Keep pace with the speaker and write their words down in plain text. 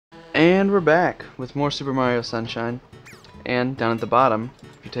And we're back with more Super Mario Sunshine. And down at the bottom,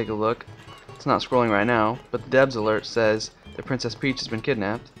 if you take a look, it's not scrolling right now, but the devs alert says that Princess Peach has been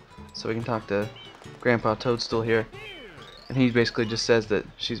kidnapped. So we can talk to Grandpa Toadstool here. And he basically just says that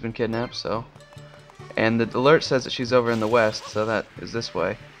she's been kidnapped, so. And the alert says that she's over in the west, so that is this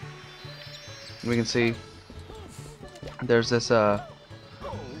way. We can see there's this, I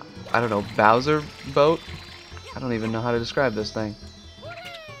don't know, Bowser boat? I don't even know how to describe this thing.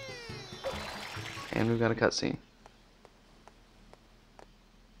 And we've got a cutscene.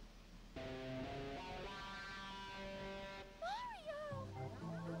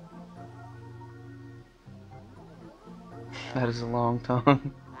 That is a long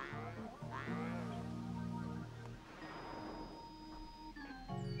tongue.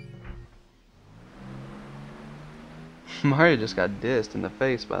 Mario just got dissed in the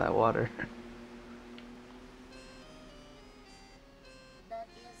face by that water. That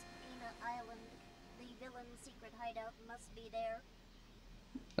is Peanut Island. The villain's secret hideout must be there.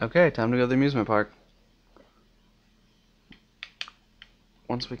 Okay, time to go to the amusement park.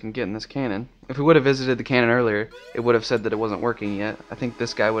 Once we can get in this cannon. If we would have visited the cannon earlier, it would have said that it wasn't working yet. I think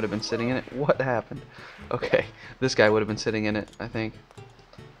this guy would have been sitting in it. What happened? Okay, this guy would have been sitting in it, I think.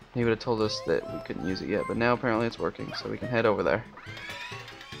 He would have told us that we couldn't use it yet, but now apparently it's working, so we can head over there.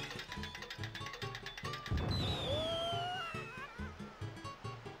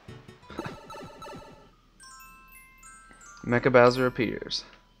 Mecha-Bowser appears.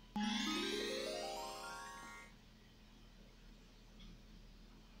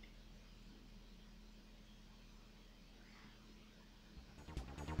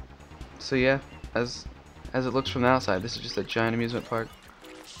 So yeah, as it looks from the outside, this is just a giant amusement park,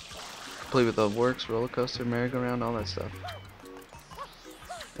 complete with the works, roller coaster, merry-go-round, all that stuff.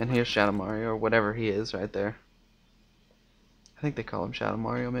 And here's Shadow Mario, or whatever he is, right there. I think they call him Shadow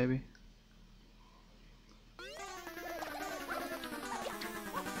Mario, maybe.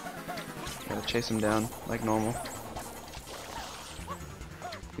 Gotta chase him down like normal.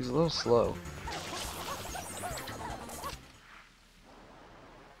 He's a little slow.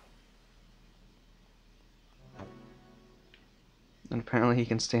 And apparently he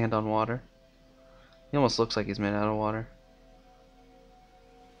can stand on water. He almost looks like he's made out of water.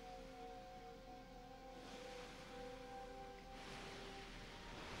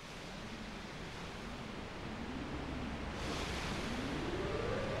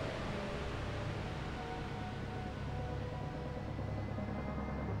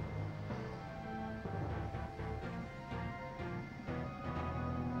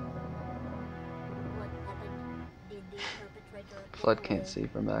 What happened? Did the perpetrator FLUDD can't see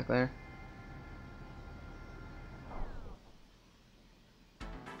from back there.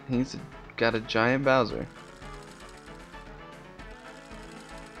 He's got a giant Bowser.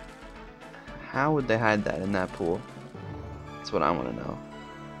 How would they hide that in that pool? That's what I want to know.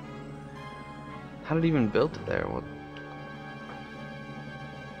 How did he even build it there? What?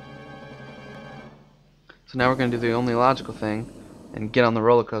 So now we're going to do the only logical thing and get on the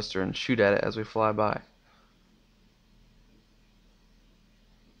roller coaster and shoot at it as we fly by.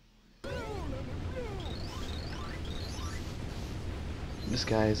 This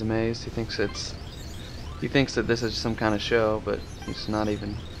guy is amazed. He thinks that this is some kind of show, but it's not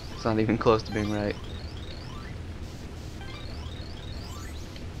even close to being right.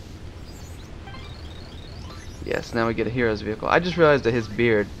 Yes, now we get a hero's vehicle. I just realized that his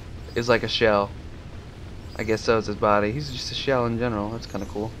beard is like a shell. I guess so is his body. He's just a shell in general. That's kind of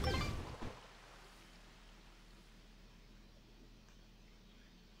cool.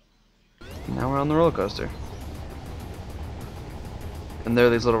 Now we're on the roller coaster. And there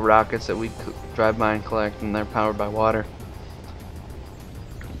are these little rockets that we drive by and collect, and they're powered by water.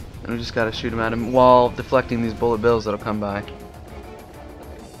 And we just gotta shoot them at him while deflecting these bullet bills that'll come by.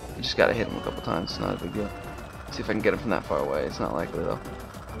 You just gotta hit him a couple times, it's not a big deal. See if I can get him from that far away, it's not likely though.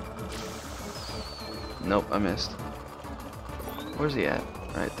 Nope, I missed. Where's he at?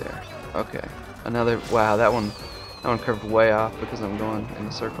 Right there. Okay. Another, wow, that one curved way off because I'm going in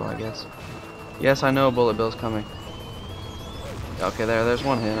a circle, I guess. Yes, I know a bullet bill's coming. Okay, there's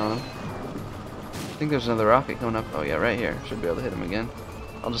one hit on him. I think there's another rocket coming up. Oh yeah, right here. Should be able to hit him again.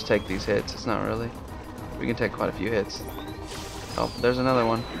 I'll just take these hits. It's not really. We can take quite a few hits. Oh, there's another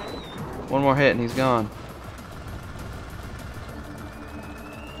one. One more hit and he's gone.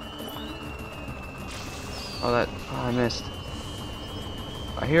 Oh, I missed.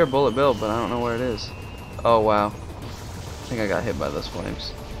 I hear a bullet bill, but I don't know where it is. Oh wow. I think I got hit by those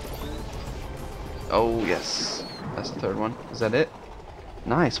flames. Oh yes. That's the third one. Is that it?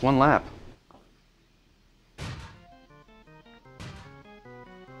 Nice, one lap.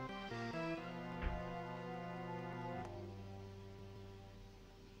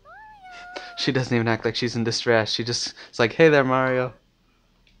 She doesn't even act like she's in distress. She just, it's like, hey there, Mario.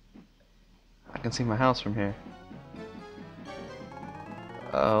 I can see my house from here.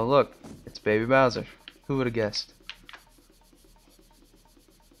 Oh, look. It's Baby Bowser. Who would have guessed?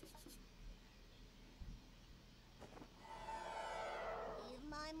 Leave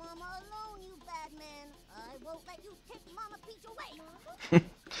my mama alone, you bad man. I won't let you take Mama Peach away.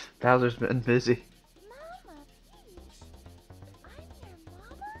 Bowser's been busy. Mama Peach? I'm your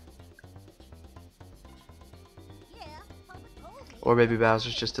mama? Yeah, Papa told me. Or Baby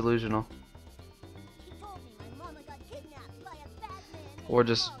Bowser's just delusional. He told me my mama got kidnapped by a bad man. Or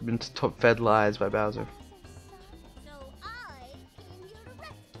just been fed lies by Bowser. So I came here to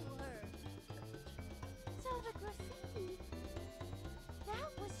rescue her. So the graffiti, that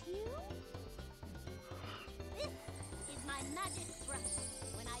was you? This is my magic brush.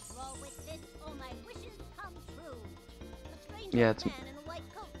 When I draw with this, all my wishes come true. A strange Yeah, old it's. man in a white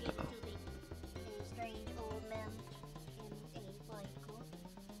coat gave it to me. A strange old man in a white coat.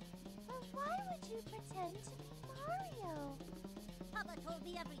 But why would you pretend to be Mario? Papa told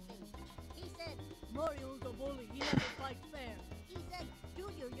me everything. He said, Mario's a bully, he never fights fair. he said,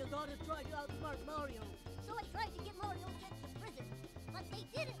 Junior, you gotta try to outsmart Mario. so I tried to get Mario sent to prison. But they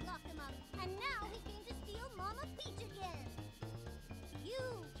didn't lock him up, and now he came to steal Mama Peach again.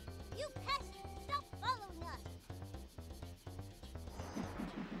 You pest, stop following us.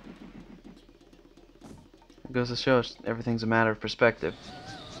 It goes to show us everything's a matter of perspective.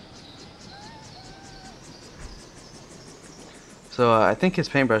 So I think his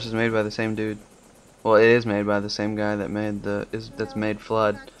paintbrush is made by the same dude. Well, it is made by the same guy that made that's made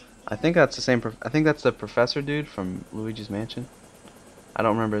FLUDD. I think that's the same. I think that's the professor dude from Luigi's Mansion. I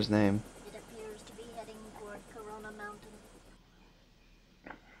don't remember his name. It appears to be heading toward Corona Mountain.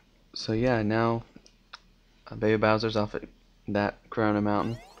 So yeah, now Baby Bowser's off at that Corona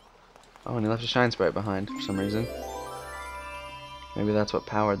Mountain. Oh, and he left a shine sprite behind for some reason. Maybe that's what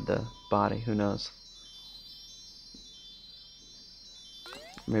powered the body. Who knows?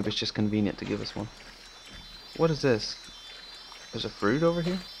 Maybe it's just convenient to give us one. What is this? There's a fruit over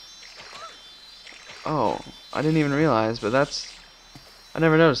here? Oh, I didn't even realize, but that's... I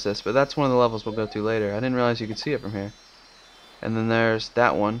never noticed this, but that's one of the levels we'll go to later. I didn't realize you could see it from here. And then there's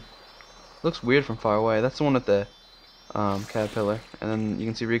that one. Looks weird from far away. That's the one with the caterpillar. And then you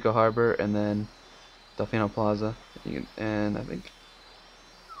can see Rico Harbor, and then Dolphino Plaza. And I think...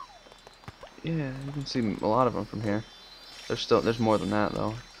 yeah, you can see a lot of them from here. There's more than that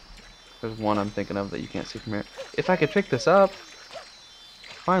though. There's one I'm thinking of that you can't see from here. If I could pick this up,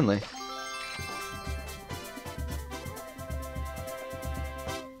 finally.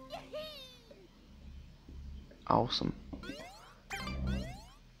 Awesome.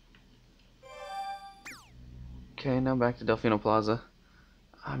 Okay, now back to Dolphino Plaza.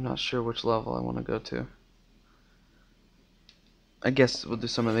 I'm not sure which level I want to go to. I guess we'll do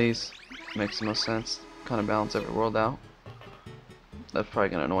some of these. Makes the most sense. Kind of balance every world out. That's probably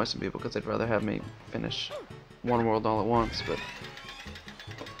going to annoy some people because they'd rather have me finish one world all at once, but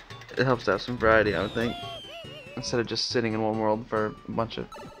it helps to have some variety, I would think, instead of just sitting in one world for a bunch of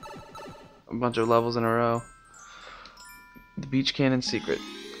levels in a row. The Beach Cannon Secret.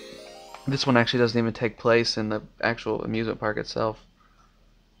 This one actually doesn't even take place in the actual amusement park itself.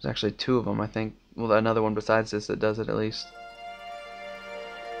 There's actually two of them, I think. Well, another one besides this that does it at least.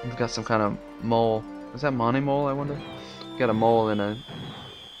 We've got some kind of mole. Is that Monty Mole, I wonder? Got a mole in a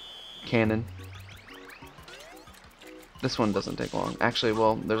cannon. This one doesn't take long. Actually,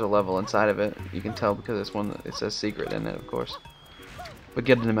 well, there's a level inside of it. You can tell because this one, it says secret in it, of course. But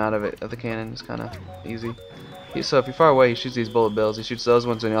getting him out of the cannon is kind of easy. So if you're far away, he shoots these bullet bills. He shoots those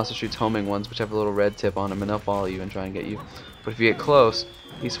ones, and he also shoots homing ones, which have a little red tip on them, and they'll follow you and try and get you. But if you get close,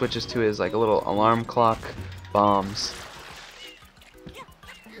 he switches to his like a little alarm clock bombs.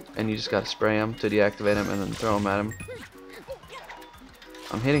 And you just gotta spray them to deactivate them and then throw them at him.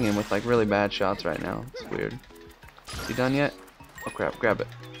 I'm hitting him with like really bad shots right now. It's weird. Is he done yet? Oh crap, grab it.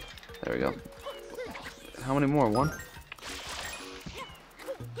 There we go. How many more? One?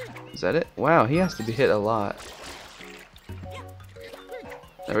 Is that it? Wow, he has to be hit a lot.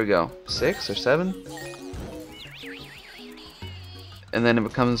 There we go. 6 or 7? And then it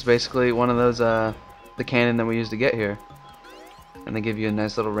becomes basically one of those, the cannon that we used to get here. And they give you a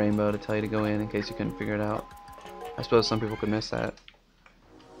nice little rainbow to tell you to go in case you couldn't figure it out. I suppose some people could miss that.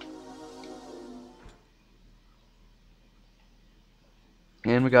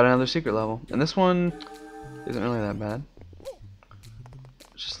 And we got another secret level. And this one isn't really that bad.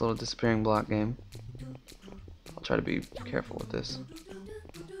 It's just a little disappearing block game. I'll try to be careful with this.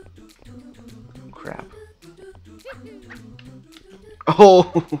 Crap.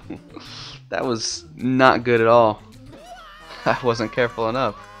 Oh! That was not good at all. I wasn't careful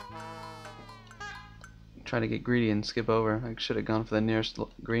enough. Trying to get greedy and skip over. I should have gone for the nearest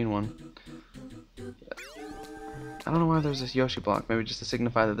green one. I don't know why there's this Yoshi block. Maybe just to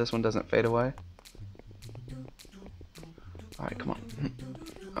signify that this one doesn't fade away. Alright, come on.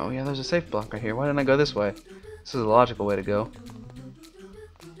 Oh yeah, there's a safe block right here. Why didn't I go this way? This is a logical way to go.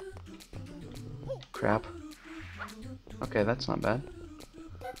 Crap. Okay, that's not bad.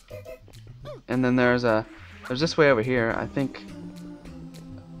 And then there's this way over here. I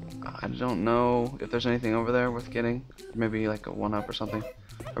don't know if there's anything over there worth getting. Maybe like a 1-up or something.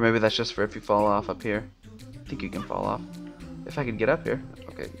 Or maybe that's just for if you fall off up here. I think you can fall off. If I could get up here.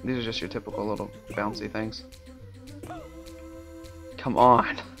 Okay, these are just your typical little bouncy things. Come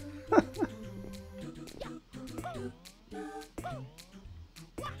on.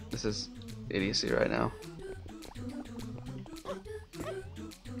 This is idiocy right now.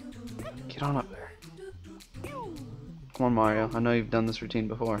 Get on up there. Come on, Mario. I know you've done this routine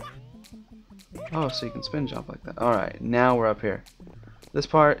before. Oh, so you can spin jump like that. Alright, now we're up here. This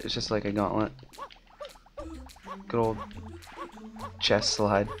part is just like a gauntlet. Good old chest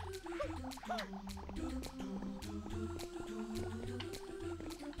slide.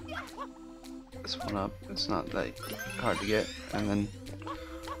 This one up. It's not that hard to get. And then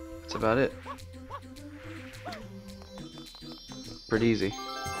that's about it. Pretty easy.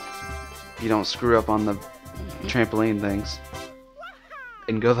 You don't screw up on the trampoline things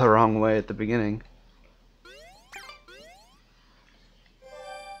and go the wrong way at the beginning.